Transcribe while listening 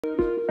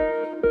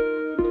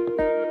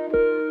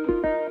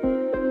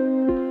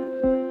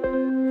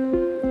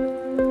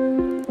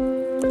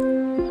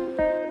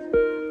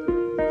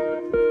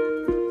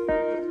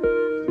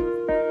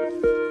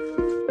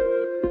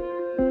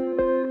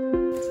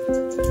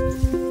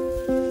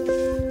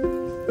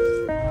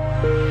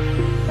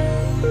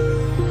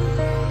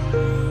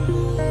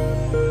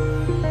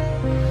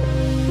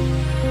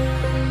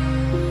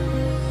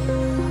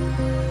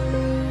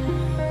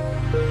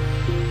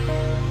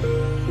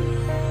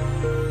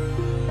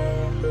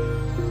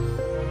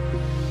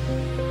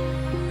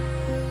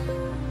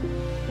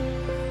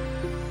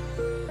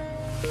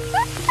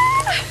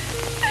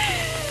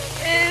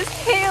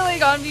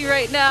on me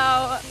right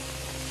now.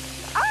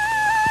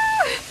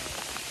 Ah!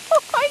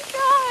 Oh my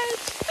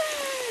gosh!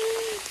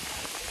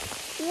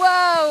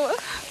 Whoa!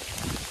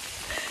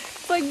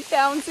 It's like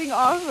bouncing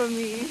off of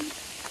me.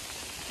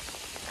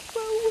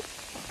 Whoa.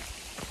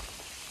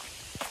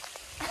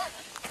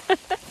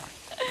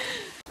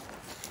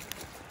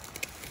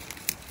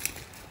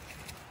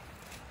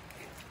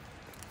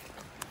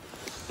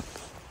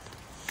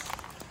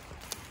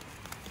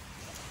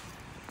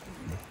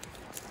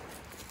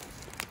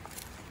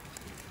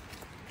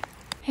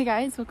 Hey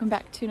guys, welcome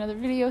back to another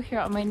video here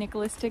on my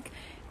Nicholastic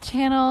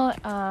channel.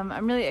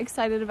 I'm really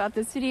excited about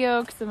this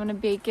video because I'm going to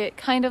bake it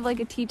kind of like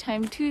a Tea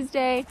Time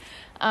Tuesday.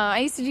 I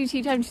used to do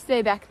Tea Time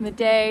Tuesday back in the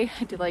day.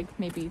 I did like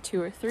maybe 2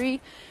 or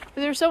 3,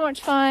 but they were so much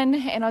fun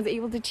and I was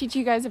able to teach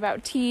you guys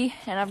about tea,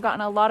 and I've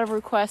gotten a lot of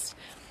requests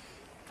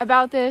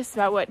about this,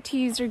 about what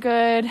teas are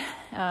good,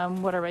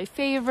 what are my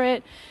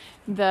favorite,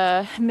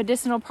 the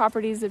medicinal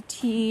properties of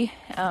tea,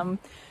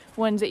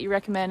 ones that you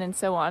recommend, and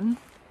so on.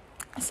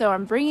 So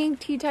I'm bringing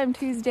Tea Time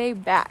Tuesday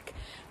back,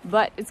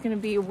 but it's going to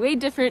be way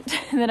different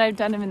than I've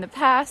done them in the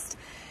past.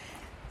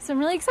 So I'm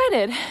really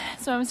excited.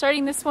 So I'm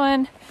starting this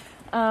one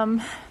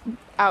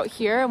out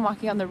here. I'm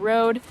walking on the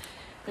road.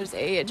 There's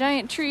a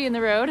giant tree in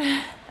the road.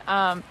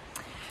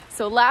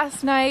 So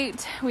last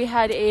night we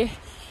had a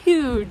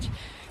huge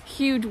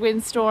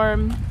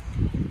windstorm.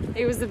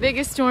 It was the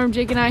biggest storm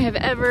Jake and I have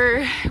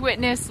ever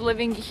witnessed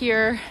living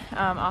here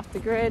off the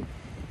grid.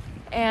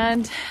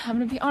 And I'm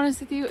gonna be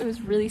honest with you, it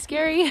was really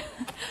scary.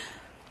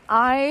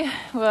 I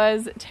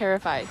was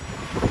terrified.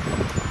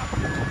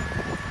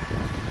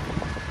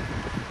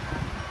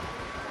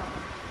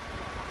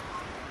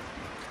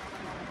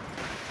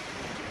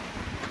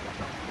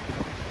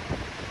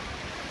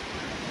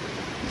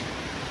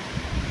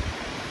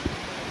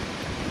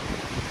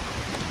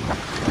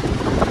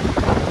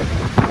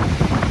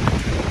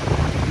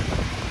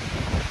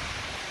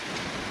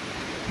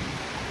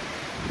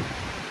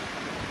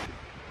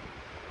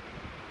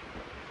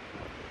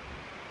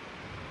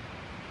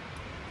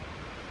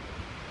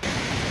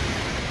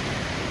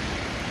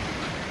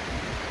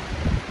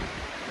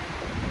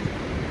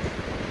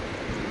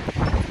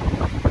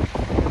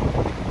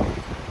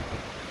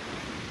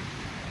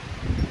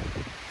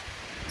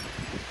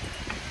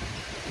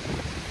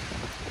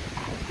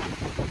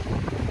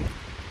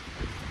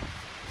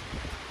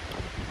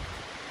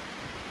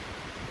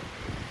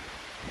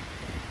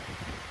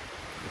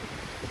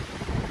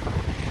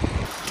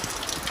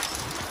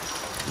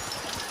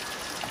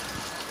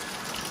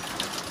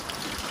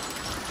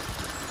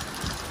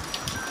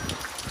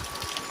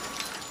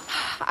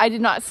 I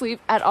did not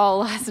sleep at all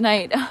last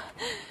night.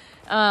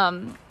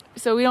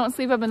 So we don't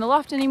sleep up in the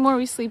loft anymore.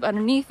 We sleep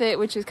underneath it,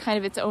 which is kind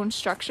of its own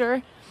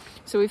structure.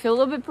 So we feel a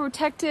little bit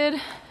protected,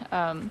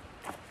 but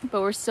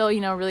we're still, you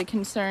know, really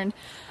concerned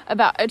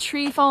about a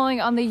tree falling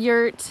on the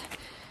yurt,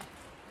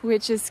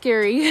 which is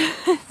scary.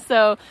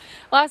 So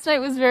last night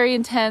was very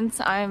intense.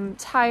 I'm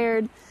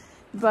tired,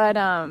 but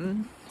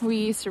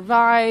we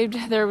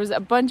survived. There was a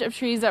bunch of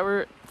trees that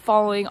were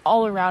falling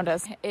all around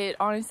us. It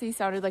honestly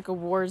sounded like a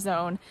war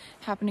zone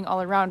happening all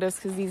around us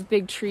because these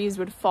big trees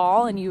would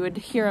fall and you would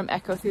hear them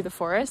echo through the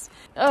forest.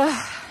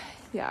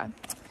 Yeah.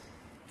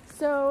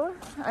 So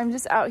I'm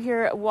just out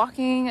here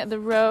walking the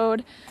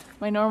road,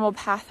 my normal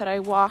path that I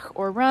walk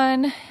or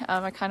run.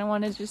 I kind of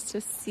wanted just to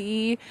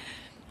see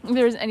if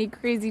there's any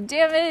crazy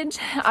damage.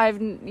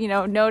 I've, you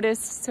know,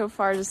 noticed so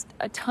far just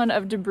a ton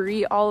of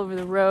debris all over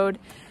the road.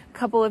 A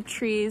couple of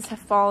trees have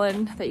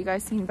fallen that you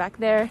guys seen back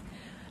there.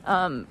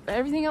 But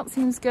everything else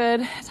seems good.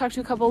 I talked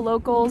to a couple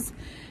locals.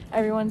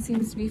 Everyone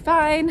seems to be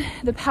fine.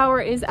 The power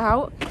is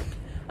out,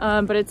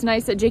 but it's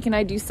nice that Jake and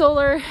I do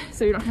solar,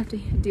 so we don't have to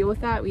deal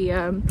with that. We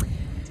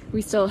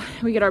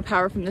get our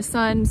power from the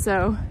sun,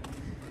 so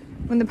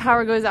when the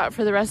power goes out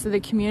for the rest of the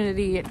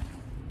community, it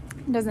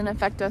doesn't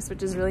affect us,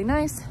 which is really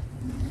nice.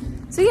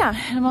 So yeah,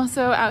 I'm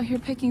also out here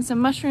picking some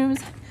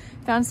mushrooms,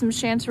 found some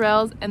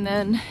chanterelles, and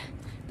then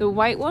the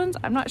white ones,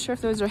 I'm not sure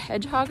if those are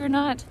hedgehog or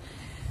not.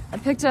 I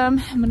picked them.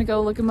 I'm gonna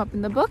go look them up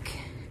in the book.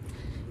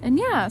 And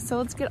yeah, so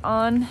let's get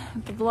on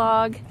with the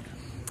vlog.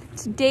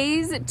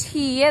 Today's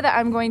tea that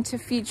I'm going to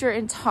feature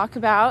and talk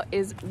about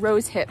is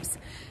rose hips,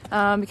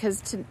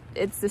 because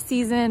it's the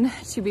season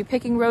to be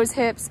picking rose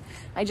hips.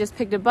 I just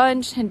picked a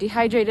bunch and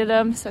dehydrated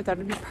them, so I thought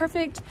it'd be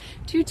perfect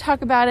to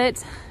talk about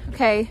it.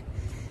 Okay,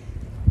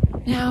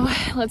 now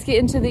let's get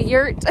into the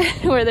yurt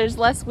where there's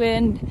less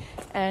wind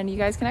and you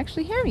guys can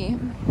actually hear me.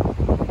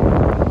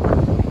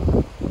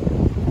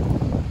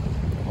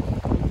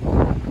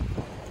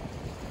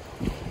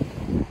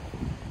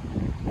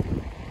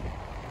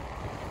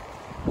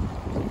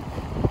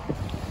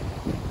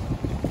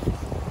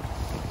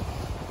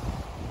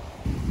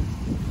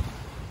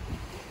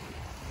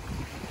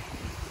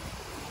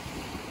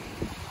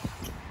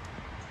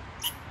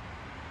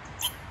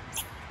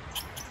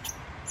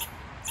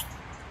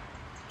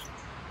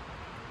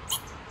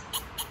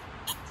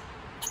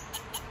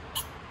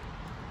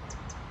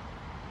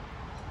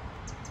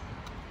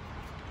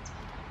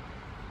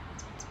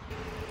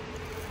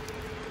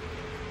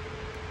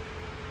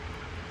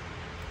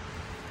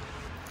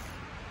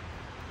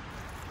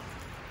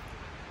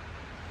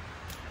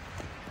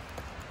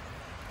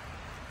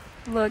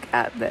 Look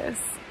at this.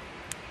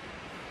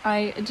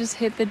 I just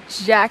hit the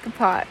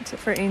jackpot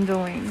for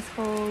angel wings.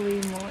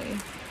 Holy moly.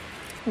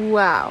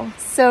 Wow,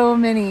 so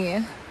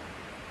many.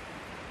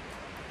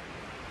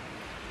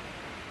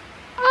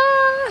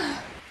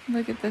 Ah,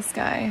 look at this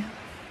guy.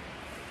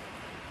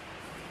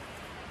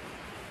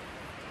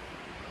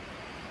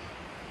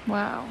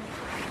 Wow.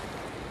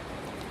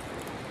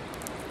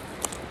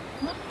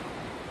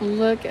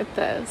 Look at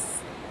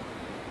this.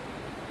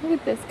 Look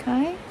at this,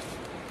 Kai.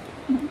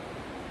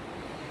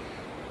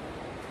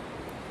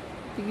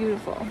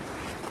 Beautiful.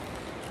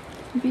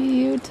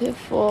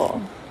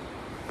 Beautiful.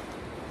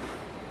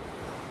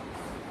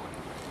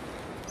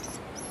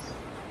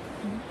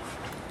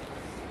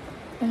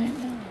 I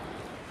know.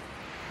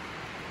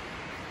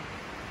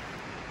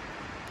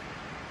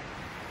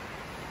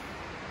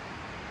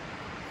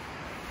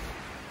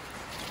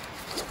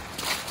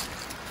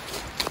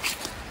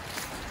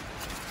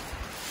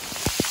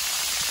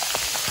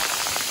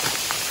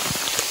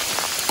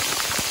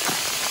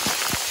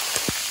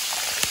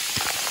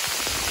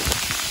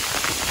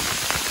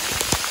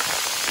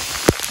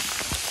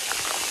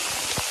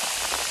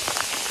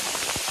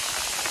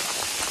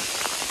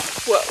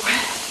 Whoa.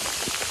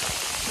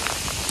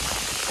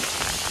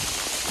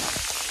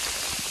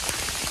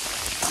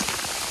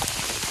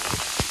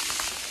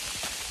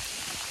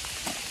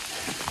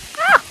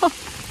 Ow.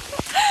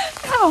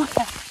 Ow.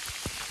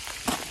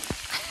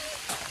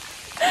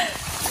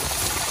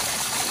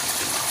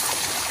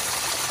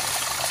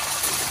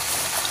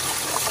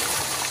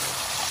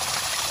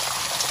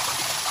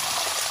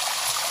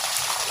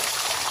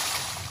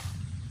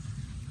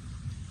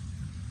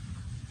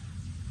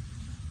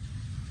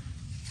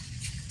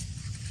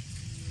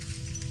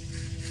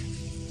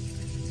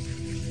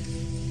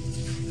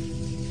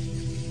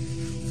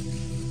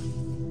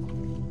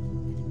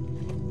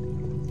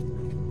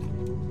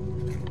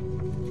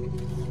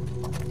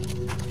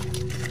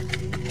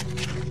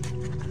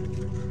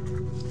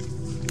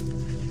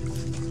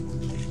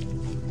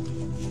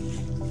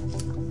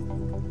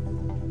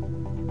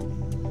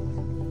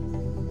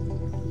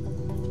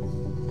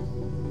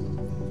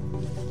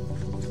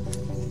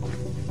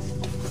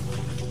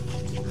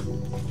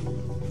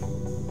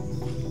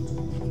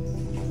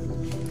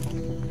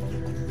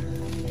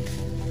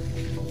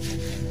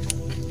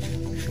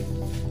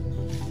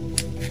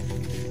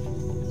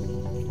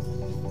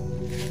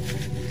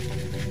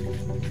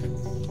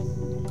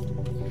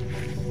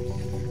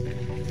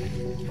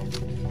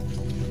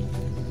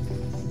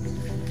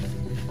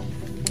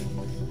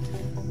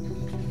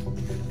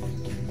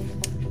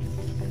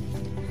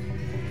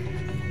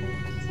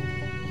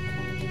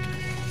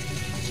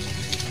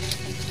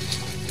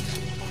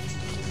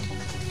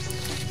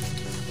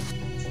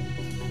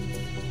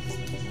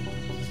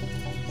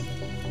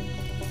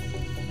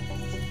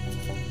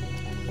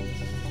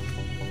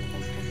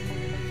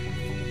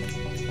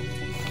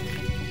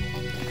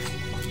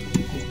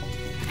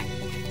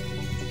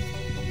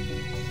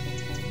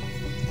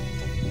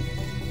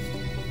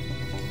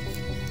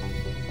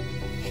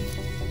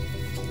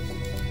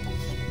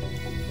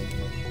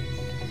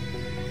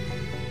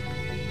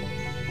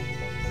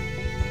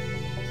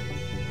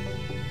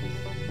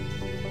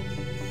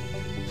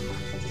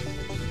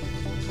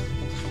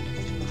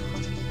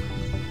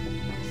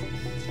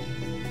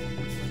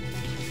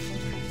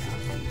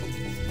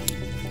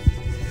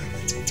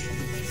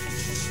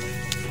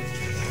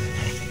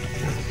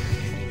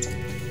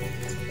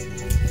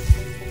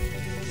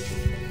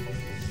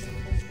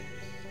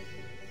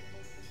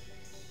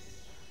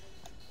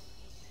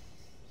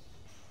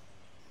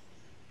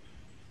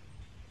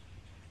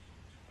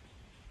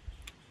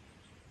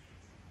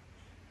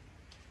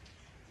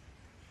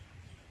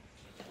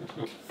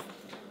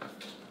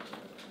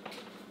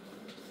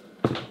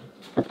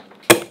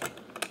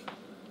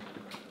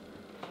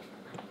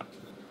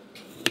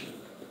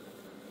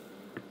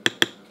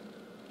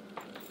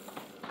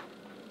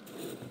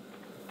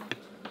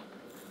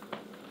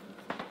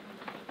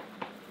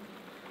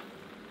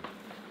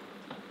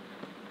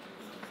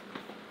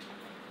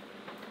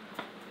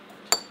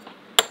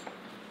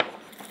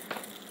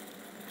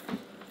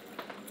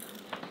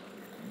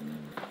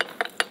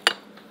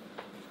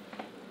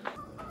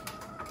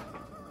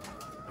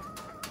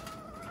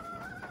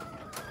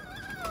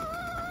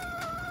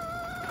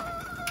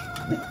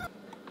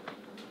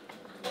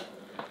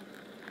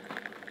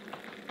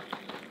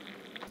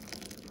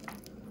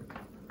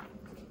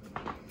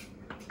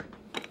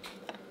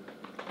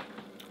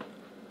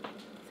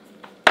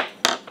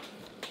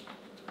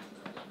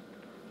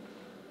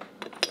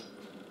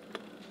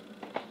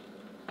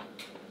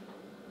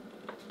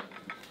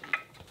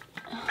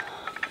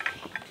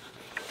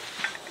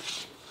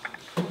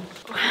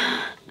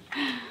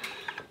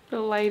 The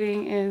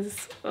lighting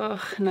is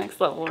next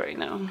level right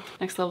now.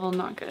 Next level,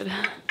 not good.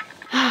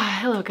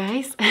 Hello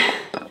guys.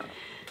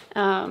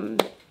 I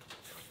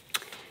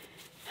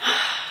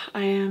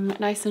am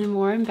nice and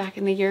warm back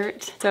in the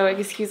yurt. So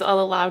excuse all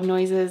the loud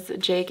noises.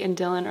 Jake and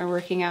Dylan are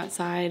working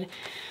outside,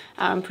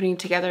 putting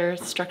together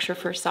structure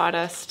for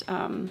sawdust.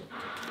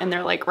 and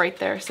they're like right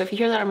there. So if you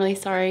hear that, I'm really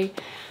sorry.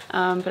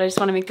 But I just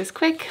want to make this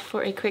quick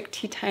for a quick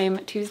Tea Time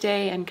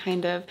Tuesday and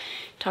kind of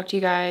talk to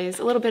you guys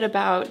a little bit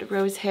about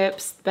rose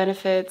hips,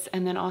 benefits,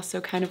 and then also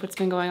kind of what's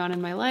been going on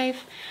in my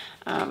life.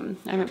 I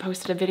haven't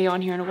posted a video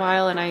on here in a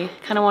while, and I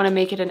kind of want to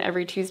make it an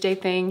every Tuesday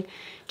thing,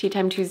 Tea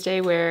Time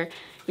Tuesday, where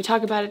we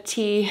talk about a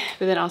tea,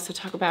 but then also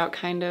talk about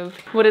kind of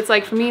what it's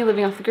like for me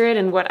living off the grid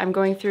and what I'm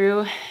going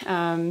through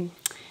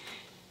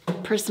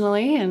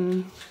personally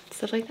and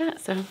stuff like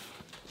that. So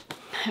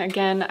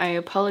again, I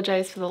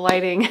apologize for the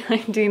lighting.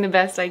 I'm doing the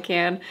best I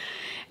can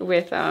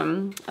with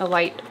a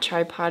light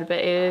tripod, but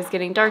it is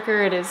getting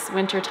darker. It is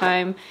winter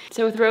time.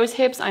 So with rose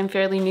hips, I'm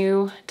fairly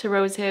new to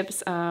rose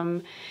hips.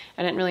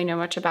 I didn't really know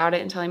much about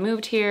it until I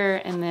moved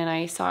here, and then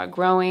I saw it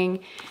growing.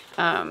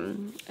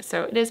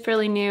 So it is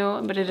fairly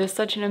new, but it is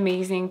such an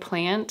amazing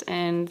plant,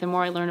 and the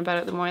more I learn about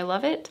it, the more I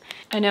love it.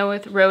 I know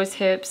with rose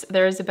hips,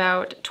 there's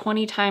about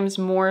 20 times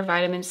more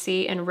vitamin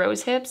C in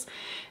rose hips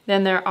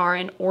than there are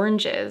in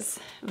oranges.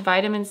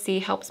 Vitamin C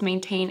helps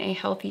maintain a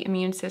healthy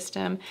immune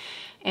system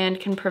and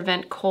can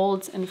prevent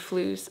colds and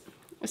flus.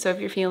 So if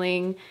you're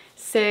feeling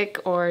sick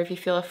or if you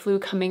feel a flu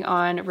coming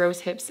on,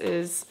 rose hips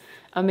is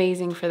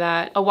amazing for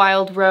that. A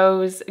wild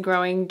rose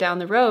growing down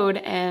the road,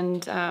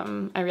 and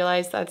I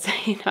realized that's,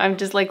 you know, I'm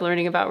just like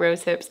learning about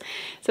rose hips.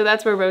 So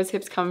that's where rose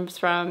hips comes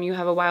from. You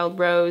have a wild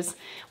rose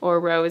or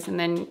rose, and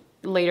then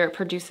later it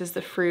produces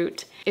the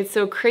fruit. It's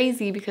so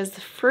crazy because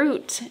the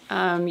fruit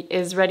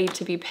is ready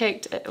to be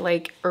picked at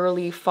like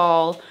early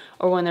fall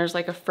or when there's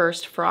like a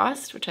first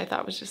frost, which I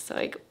thought was just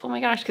like, oh my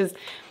gosh, because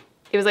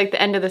it was like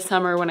the end of the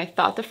summer when I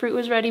thought the fruit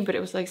was ready, but it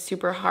was like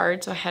super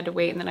hard, so I had to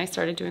wait, and then I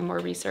started doing more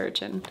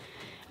research and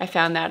I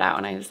found that out,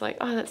 and I was like,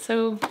 oh, that's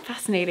so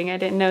fascinating. I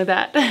didn't know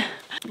that.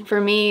 For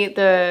me,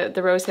 the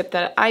rose hip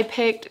that I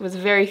picked was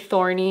very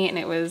thorny, and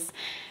it was,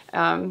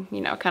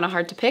 you know, kind of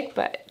hard to pick,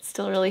 but it's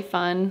still really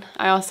fun.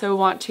 I also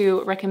want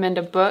to recommend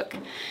a book,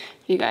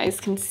 if you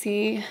guys can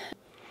see.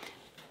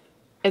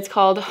 It's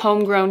called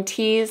Homegrown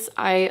Teas.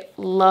 I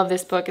love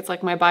this book. It's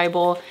like my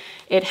Bible.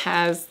 It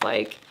has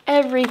like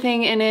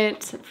everything in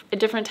it,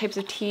 different types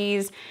of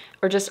teas,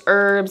 or just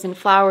herbs and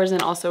flowers,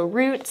 and also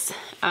roots.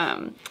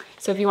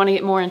 So if you want to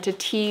get more into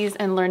teas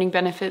and learning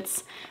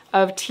benefits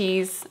of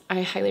teas,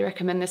 I highly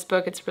recommend this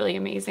book. It's really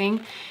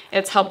amazing.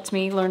 It's helped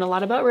me learn a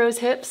lot about rose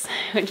hips,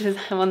 which is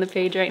I'm on the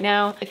page right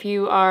now. If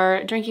you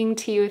are drinking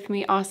tea with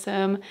me,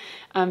 awesome.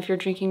 If you're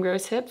drinking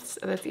rose hips,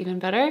 that's even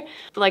better.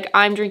 Like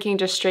I'm drinking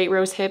just straight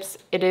rose hips.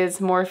 It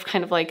is more of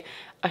kind of like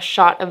a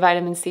shot of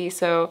vitamin C.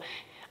 So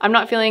I'm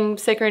not feeling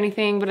sick or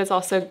anything, but it's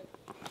also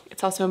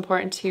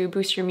important to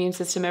boost your immune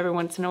system every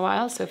once in a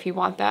while. So if you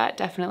want that,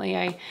 definitely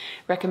I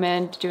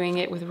recommend doing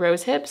it with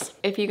rose hips.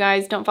 If you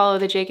guys don't follow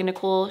the Jake and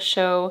Nicole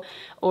show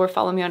or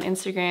follow me on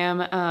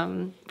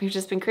Instagram, we've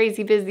just been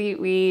crazy busy.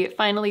 We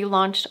finally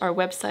launched our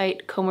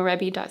website,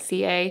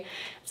 komorebi.ca.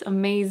 It's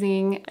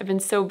amazing. I've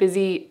been so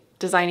busy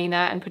designing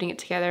that and putting it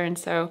together, and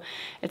so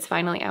it's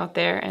finally out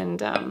there,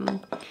 and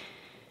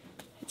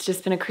it's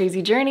just been a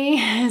crazy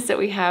journey. So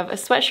we have a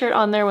sweatshirt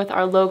on there with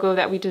our logo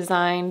that we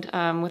designed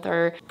with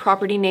our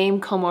property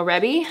name,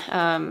 Komorebi.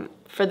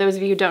 For those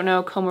of you who don't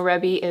know,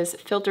 Komorebi is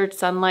filtered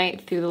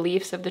sunlight through the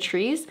leaves of the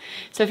trees.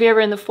 So if you're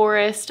ever in the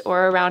forest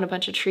or around a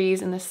bunch of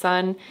trees and the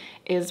sun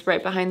is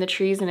right behind the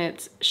trees and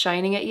it's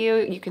shining at you,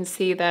 you can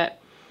see that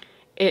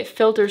it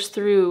filters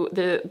through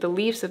the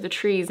leaves of the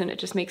trees, and it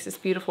just makes this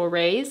beautiful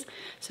rays.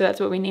 So that's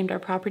what we named our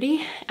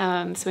property.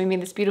 So we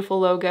made this beautiful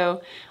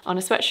logo on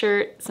a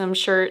sweatshirt, some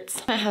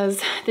shirts. It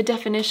has the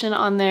definition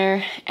on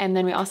there, and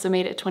then we also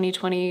made a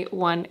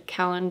 2021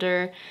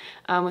 calendar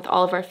with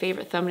all of our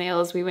favorite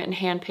thumbnails. We went and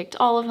handpicked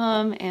all of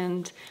them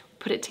and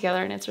put it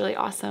together, and it's really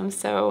awesome.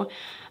 So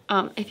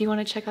if you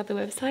want to check out the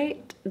website,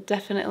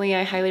 definitely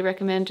I highly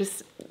recommend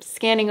just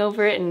scanning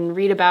over it and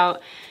read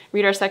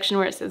our section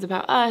where it says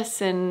about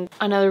us. And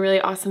another really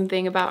awesome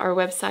thing about our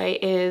website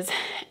is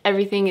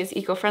everything is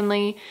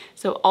eco-friendly.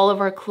 So all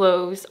of our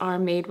clothes are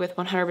made with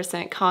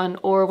 100% cotton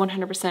or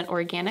 100%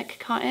 organic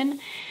cotton.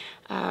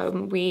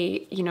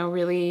 We, you know,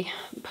 really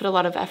put a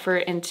lot of effort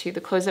into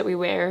the clothes that we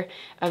wear,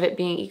 of it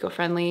being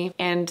eco-friendly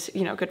and,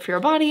 you know, good for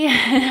your body.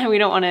 We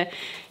don't want to,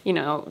 you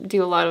know,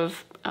 do a lot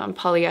of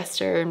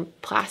polyester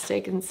and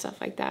plastic and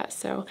stuff like that.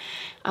 So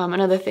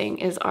another thing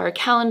is our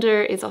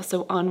calendar is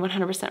also on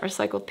 100%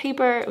 recycled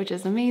paper, which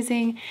is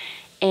amazing.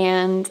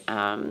 And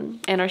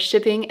our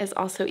shipping is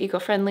also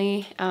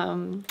eco-friendly.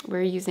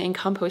 We're using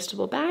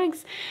compostable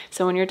bags.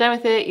 So when you're done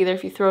with it, either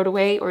if you throw it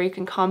away or you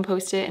can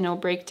compost it and it'll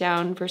break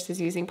down, versus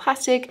using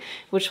plastic,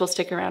 which will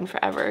stick around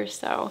forever.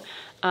 So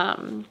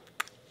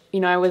you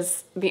know,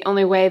 the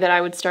only way that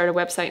I would start a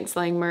website and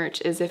selling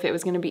merch is if it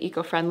was going to be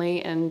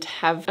eco-friendly and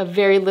have a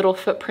very little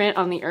footprint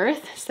on the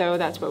earth. So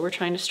that's what we're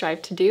trying to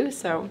strive to do.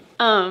 So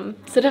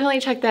definitely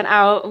check that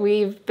out.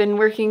 We've been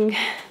working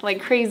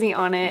like crazy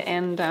on it,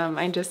 and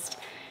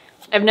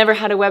I've never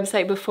had a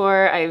website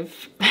before.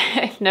 I've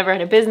never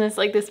had a business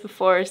like this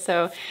before,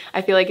 so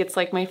I feel like it's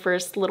like my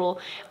first little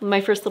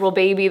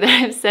baby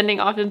that I'm sending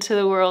off into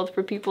the world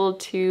for people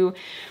to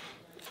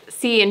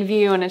see and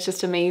view, and it's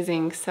just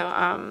amazing. So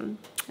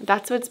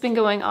that's what's been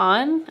going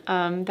on,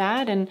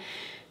 that, and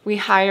we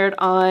hired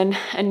on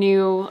a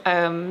new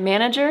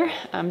manager,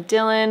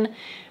 Dylan,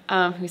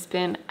 who's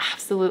been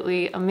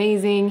absolutely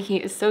amazing. He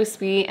is so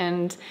sweet,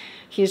 and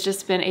he's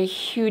just been a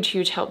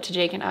huge help to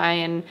Jake and I,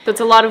 and so it's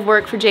a lot of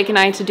work for Jake and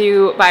I to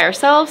do by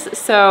ourselves,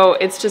 so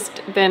it's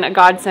just been a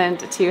godsend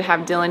to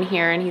have Dylan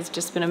here, and he's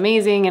just been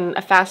amazing and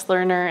a fast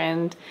learner,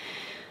 and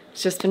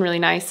it's just been really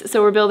nice.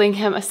 So we're building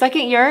him a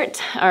second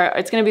yurt, or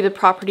it's gonna be the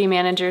property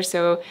manager,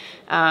 so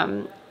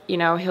you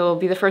know, he'll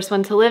be the first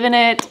one to live in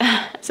it.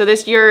 So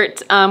this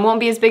yurt won't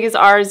be as big as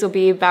ours, it'll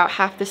be about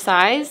half the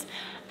size,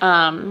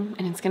 and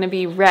it's gonna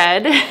be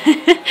red.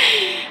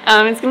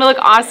 It's gonna look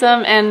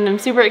awesome, and I'm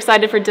super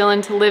excited for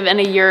Dylan to live in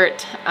a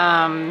yurt.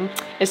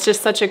 It's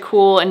just such a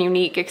cool and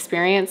unique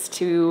experience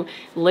to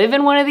live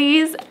in one of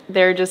these.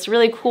 They're just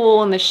really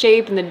cool, and the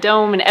shape and the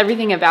dome and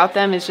everything about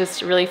them is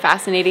just really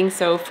fascinating.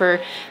 So for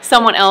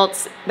someone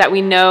else that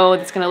we know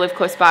that's gonna live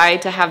close by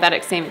to have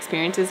that same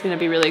experience is gonna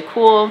be really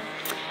cool.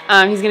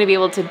 He's gonna be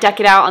able to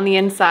deck it out on the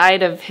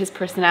inside of his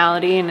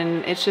personality,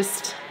 and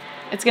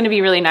it's gonna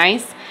be really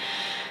nice.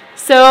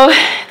 So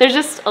there's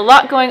just a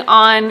lot going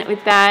on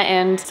with that,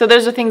 and so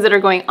those are things that are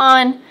going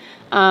on.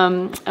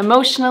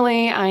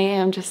 Emotionally, I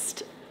am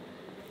just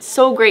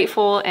so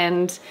grateful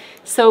and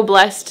so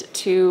blessed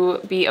to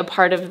be a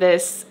part of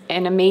this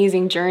an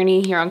amazing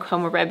journey here on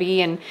Komorebi,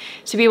 and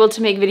to be able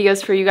to make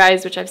videos for you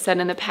guys, which I've said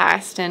in the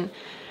past, and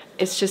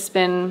it's just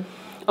been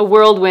a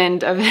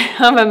whirlwind of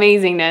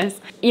amazingness.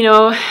 You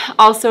know,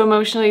 also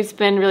emotionally, it's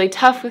been really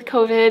tough with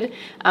COVID.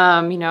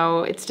 You know,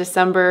 it's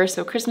December,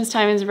 so Christmas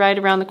time is right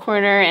around the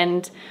corner,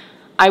 and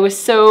I was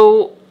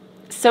so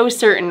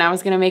certain I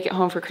was gonna make it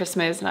home for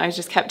Christmas, and I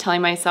just kept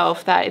telling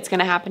myself that it's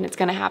gonna happen, it's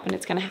gonna happen,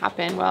 it's gonna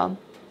happen. Well,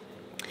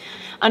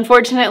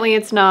 unfortunately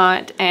it's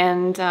not,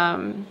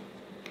 and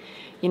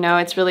you know,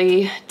 it's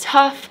really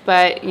tough,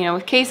 but you know,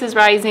 with cases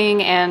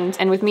rising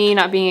and with me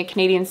not being a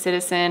Canadian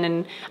citizen,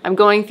 and I'm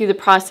going through the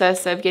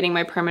process of getting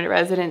my permanent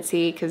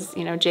residency because,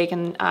 you know, Jake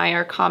and I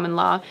are common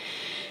law,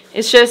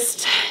 it's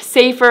just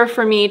safer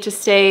for me to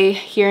stay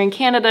here in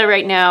Canada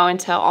right now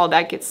until all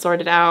that gets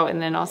sorted out,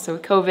 and then also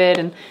with COVID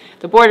and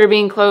the border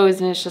being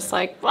closed, and it's just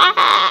like,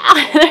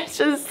 ah! There's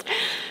just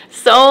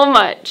so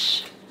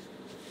much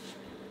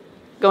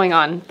going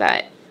on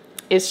that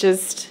it's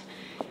just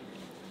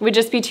would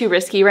just be too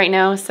risky right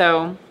now.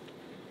 So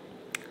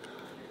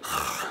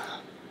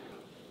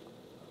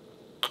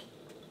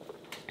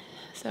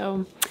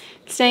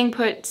staying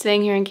put,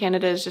 staying here in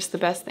Canada is just the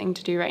best thing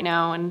to do right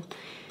now, and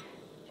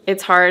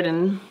it's hard,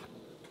 and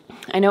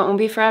I know it won't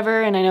be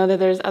forever, and I know that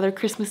there's other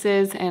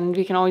Christmases, and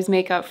we can always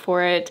make up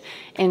for it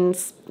in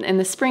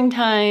the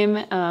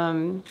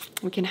springtime.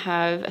 We can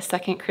have a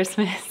second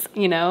Christmas,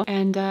 you know,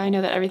 and I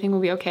know that everything will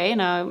be okay,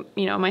 and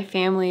you know, my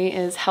family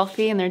is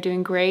healthy and they're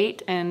doing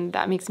great, and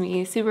that makes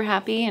me super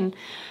happy, and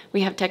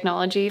we have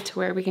technology to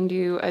where we can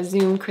do a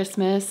Zoom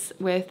Christmas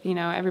with, you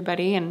know,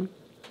 everybody, and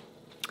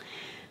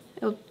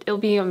it'll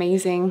be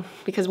amazing,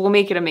 because we'll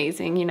make it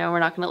amazing. You know, we're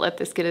not gonna let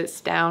this get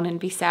us down and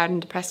be sad and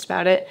depressed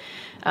about it.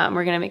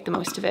 We're gonna make the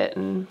most of it,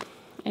 and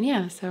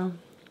yeah, so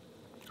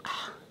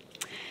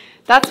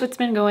that's what's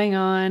been going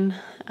on.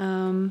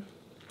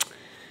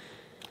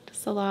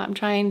 Just a lot. I'm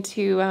trying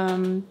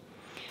to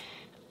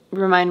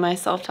remind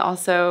myself to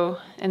also,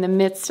 in the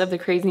midst of the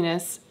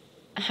craziness,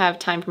 have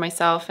time for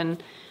myself,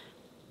 and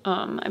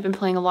I've been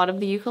playing a lot of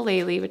the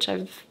ukulele, which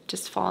I've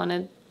just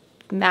fallen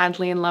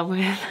madly in love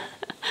with.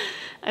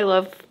 I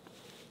love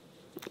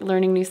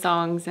learning new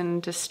songs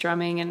and just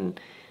strumming and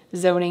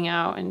zoning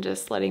out and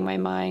just letting my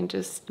mind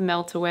just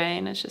melt away,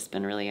 and it's just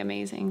been really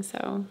amazing.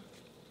 So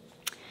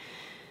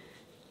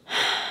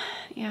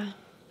yeah,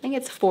 I think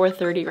it's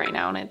 4:30 right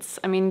now, and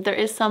I mean, there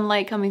is some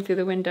light coming through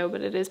the window,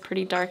 but it is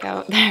pretty dark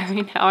out there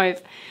right now. I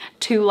have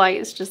two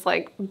lights just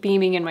like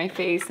beaming in my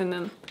face, and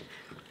then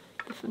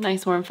a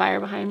nice warm fire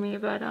behind me,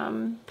 but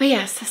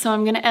yes, so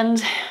I'm gonna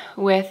end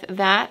with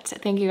that.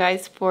 Thank you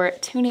guys for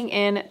tuning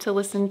in to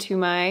listen to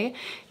my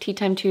Tea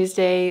Time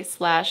Tuesday /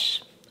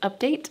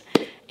 update,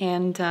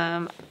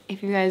 and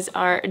if you guys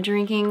are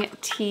drinking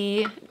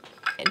tea,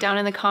 down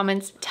in the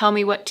comments, tell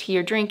me what tea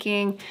you're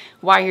drinking,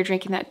 why you're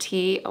drinking that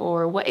tea,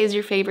 or what is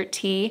your favorite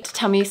tea.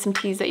 Tell me some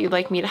teas that you'd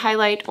like me to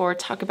highlight or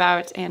talk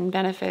about, and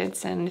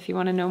benefits, and if you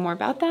want to know more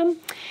about them.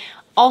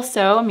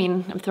 Also, I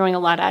mean, I'm throwing a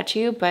lot at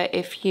you, but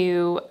if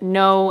you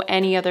know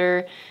any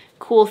other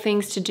cool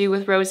things to do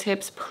with rose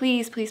hips,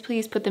 please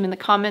put them in the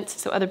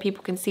comments so other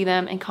people can see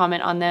them and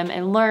comment on them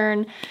and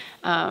learn.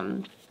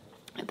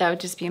 That would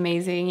just be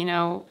amazing. You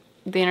know,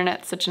 the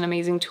internet's such an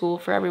amazing tool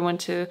for everyone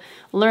to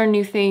learn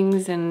new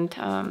things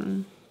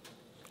and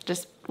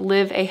just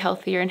live a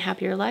healthier and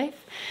happier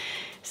life.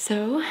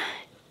 So,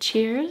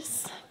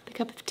 cheers, the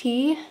cup of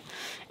tea,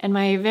 and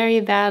my very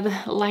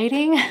bad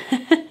lighting.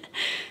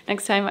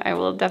 Next time I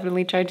will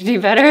definitely try to do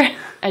better.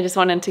 I just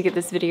wanted to get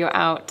this video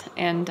out,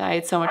 and I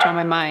had so much on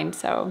my mind,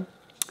 so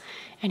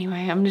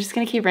anyway, I'm just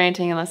gonna keep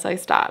ranting unless I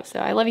stop. So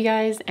I love you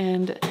guys,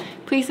 and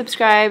please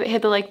subscribe,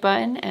 hit the like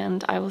button,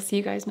 and I will see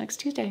you guys next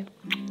Tuesday.